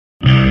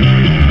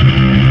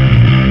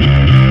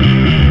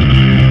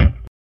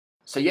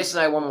So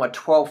yesterday I won my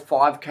 12th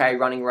 5K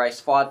running race,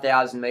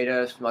 5,000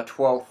 meters, my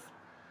 12th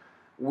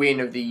win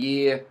of the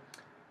year,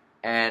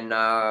 and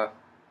just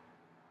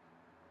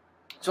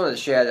wanted to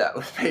share that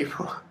with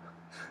people.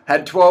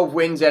 Had 12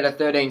 wins out of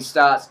 13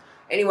 starts.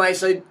 Anyway,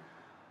 so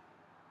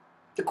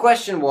the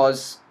question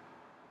was,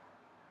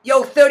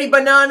 yo, 30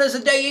 bananas a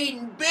day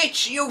eating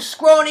bitch, you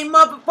scrawny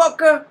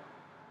motherfucker.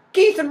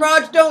 Keith and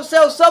Raj don't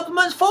sell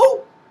supplements,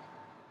 fool?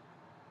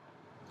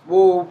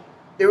 Well,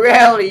 the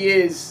reality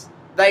is,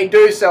 they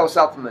do sell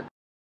supplements.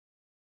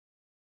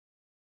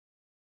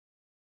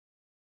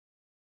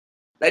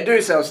 They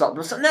do sell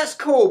supplements, and that's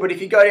cool, but if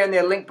you go down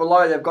their link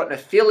below, they've got an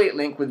affiliate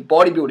link with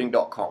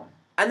bodybuilding.com.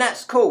 And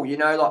that's cool, you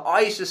know, like I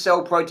used to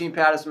sell protein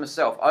powders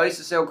myself. I used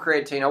to sell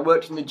creatine. I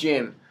worked in the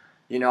gym.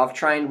 You know, I've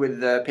trained with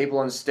people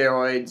on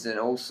steroids and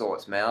all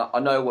sorts, man.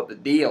 I know what the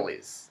deal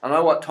is. I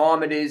know what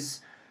time it is.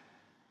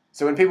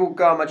 So when people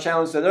go on my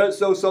channel and say, they don't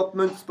sell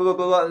supplements, blah,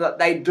 blah, blah, blah,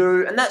 they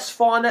do. And that's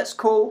fine, that's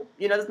cool.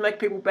 You know, it doesn't make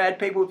people bad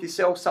people if you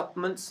sell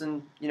supplements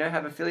and, you know,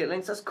 have affiliate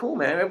links. That's cool,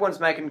 man. Everyone's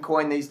making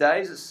coin these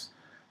days.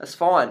 That's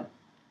fine.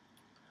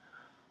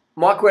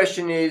 My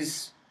question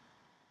is,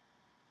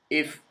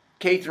 if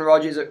Keith and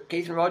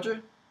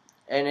Roger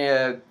and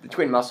the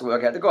Twin Muscle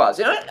Workout, the guys,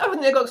 you know, I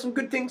think they've got some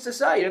good things to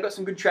say. You know, got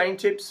some good training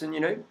tips and, you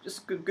know,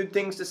 just good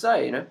things to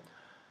say, you know.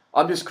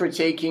 I'm just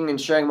critiquing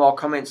and sharing my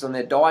comments on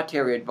their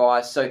dietary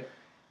advice. So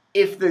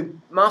if the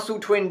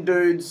Muscle Twin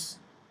dudes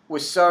were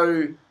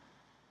so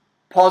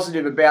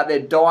positive about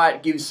their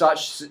diet gives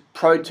such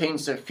protein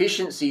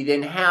sufficiency,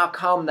 then how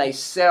come they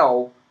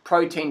sell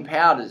protein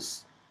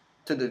powders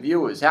to the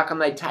viewers? How come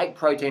they take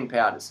protein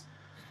powders?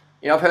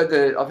 You know,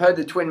 I've heard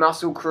the Twin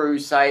Muscle crew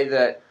say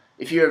that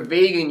if you're a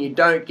vegan, you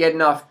don't get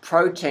enough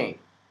protein.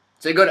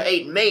 So you've got to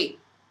eat meat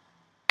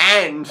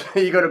and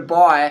you've got to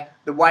buy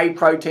the whey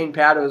protein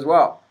powder as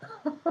well.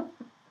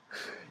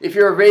 If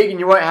you're a vegan,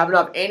 you won't have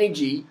enough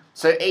energy,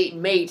 so eat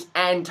meat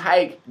and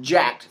take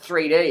Jacked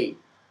 3D.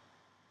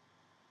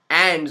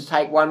 And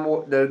take one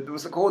more,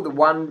 what's it called? The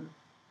one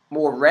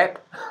more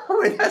rep? I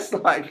mean,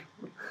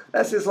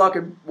 that's just like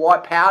a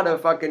white powder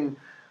fucking...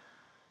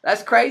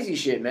 That's crazy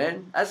shit,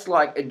 man. That's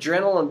like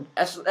adrenaline.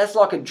 That's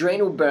like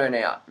adrenal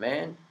burnout,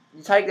 man.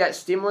 You take that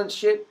stimulant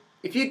shit.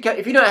 If you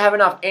don't have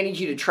enough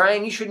energy to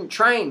train, you shouldn't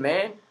train,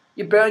 man.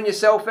 You burn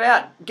yourself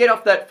out. Get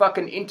off that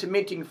fucking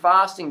intermittent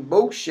fasting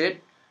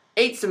bullshit.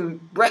 Eat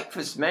some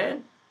breakfast,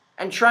 man,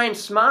 and train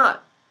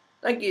smart.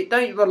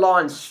 Don't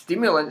rely on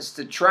stimulants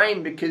to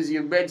train because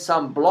you read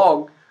some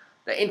blog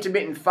that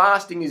intermittent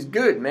fasting is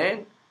good,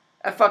 man.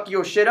 That fuck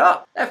your shit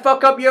up. That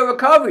fuck up your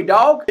recovery,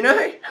 dog. You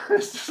know?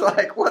 It's just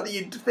like, what are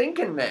you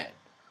thinking, man?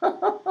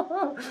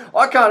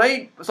 I can't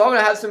eat, so I'm going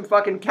to have some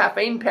fucking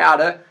caffeine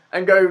powder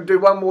and go do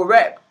one more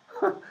rep.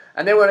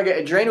 And then when I get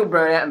adrenal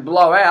burnout and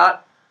blow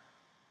out.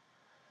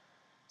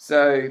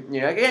 So,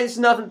 you know, again, it's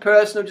nothing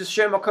personal, just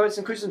sharing my comments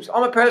and criticisms.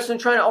 I'm a personal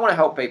trainer. I want to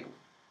help people.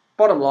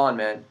 Bottom line,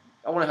 man.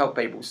 I want to help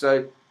people.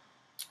 So,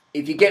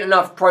 if you get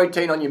enough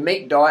protein on your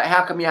meat diet,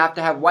 how come you have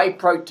to have whey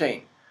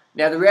protein?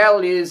 Now, the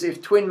reality is,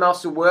 if Twin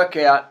Muscle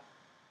Workout,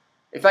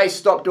 if they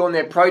stopped doing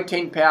their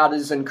protein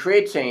powders and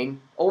creatine,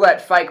 all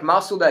that fake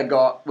muscle they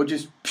got would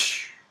just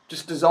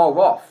dissolve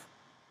off.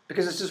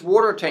 Because it's just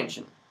water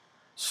retention.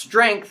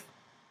 Strength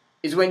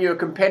is when you're a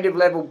competitive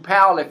level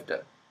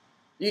powerlifter.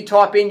 You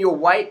type in your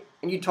weight,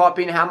 and you type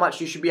in how much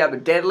you should be able to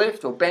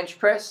deadlift or bench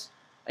press,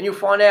 and you'll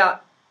find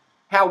out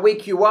how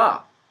weak you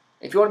are.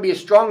 If you want to be a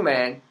strong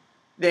man,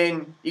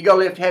 then you got to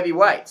lift heavy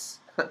weights.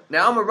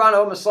 Now, I'm a runner,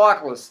 I'm a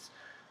cyclist.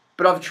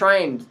 But I've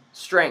trained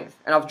strength,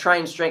 and I've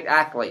trained strength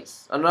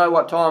athletes. I know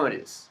what time it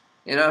is.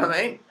 You know what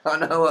I mean?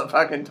 I know what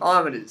fucking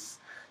time it is.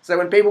 So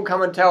when people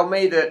come and tell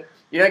me that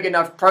you don't get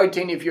enough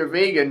protein if you're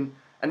vegan,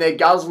 and they're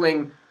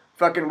guzzling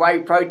fucking whey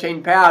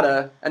protein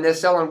powder, and they're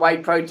selling whey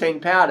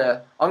protein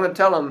powder, I'm going to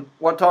tell them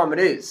what time it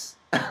is.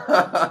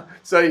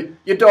 So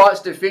your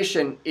diet's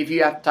deficient if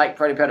you have to take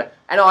protein powder.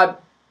 And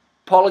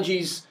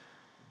apologies,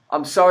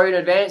 I'm sorry in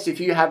advance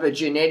if you have a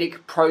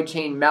genetic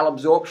protein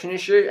malabsorption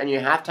issue and you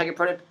have to take a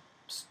protein.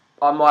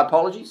 My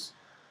apologies.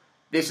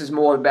 This is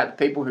more about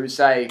the people who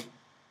say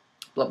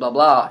blah blah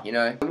blah, you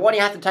know. Why do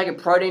you have to take a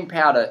protein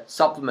powder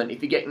supplement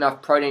if you get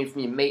enough protein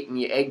from your meat and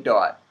your egg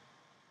diet?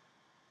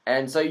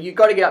 And so you've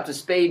got to get up to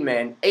speed,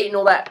 man. Eating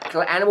all that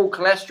animal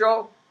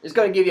cholesterol is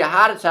going to give you a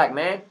heart attack,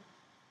 man.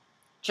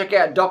 Check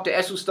out Dr.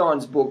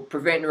 Esselstyn's book,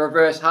 Prevent and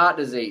Reverse Heart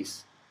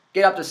Disease.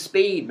 Get up to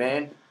speed,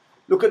 man.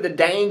 Look at the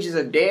dangers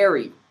of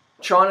dairy.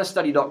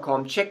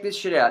 Chinastudy.com. Check this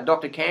shit out.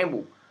 Dr.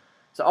 Campbell.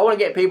 So I want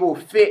to get people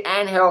fit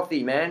and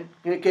healthy, man.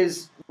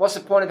 Because what's the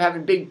point of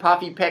having big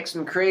puffy pecs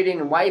and creatine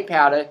and whey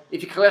powder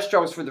if your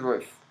cholesterol's through the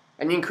roof?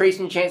 And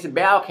increasing your chance of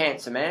bowel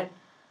cancer, man.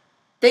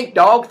 Think,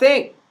 dog,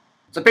 think.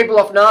 So people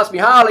often ask me,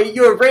 Harley,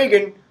 you're a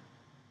vegan.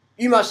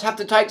 You must have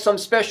to take some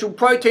special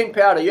protein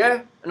powder,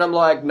 yeah? And I'm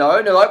like, no.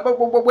 And they're like, but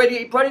where do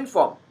you get your protein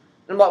from?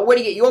 And I'm like, where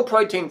do you get your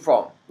protein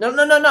from? No,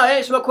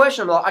 answer my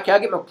question. I'm like, okay, I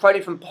get my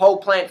protein from whole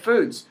plant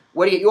foods.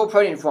 Where do you get your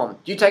protein from?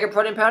 Do you take a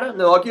protein powder? And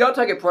they're like, yeah, I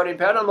take a protein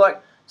powder. I'm like,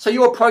 so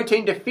you're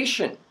protein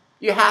deficient.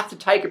 You have to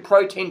take a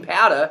protein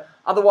powder,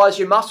 otherwise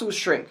your muscles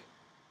shrink.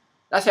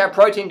 That's how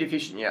protein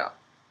deficient you are.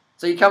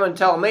 So you come and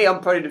tell me I'm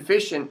protein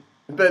deficient,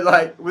 but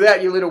like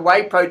without your little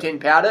whey protein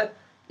powder,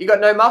 you got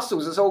no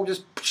muscles. It's all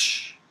just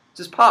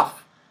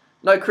puff.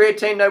 No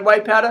creatine, no whey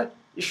powder,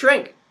 you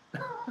shrink.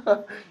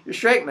 You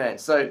shrink, man.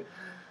 So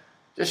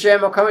just share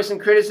my comments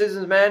and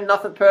criticisms, man.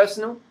 Nothing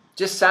personal.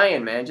 Just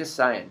saying, man. Just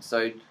saying.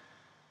 So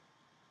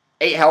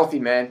eat healthy,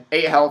 man.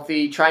 Eat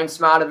healthy. Train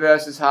smarter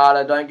versus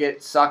harder. Don't get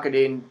suckered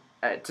in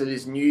to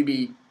this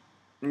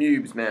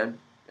noobs, man.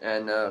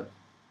 And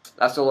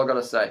that's all I got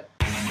to say.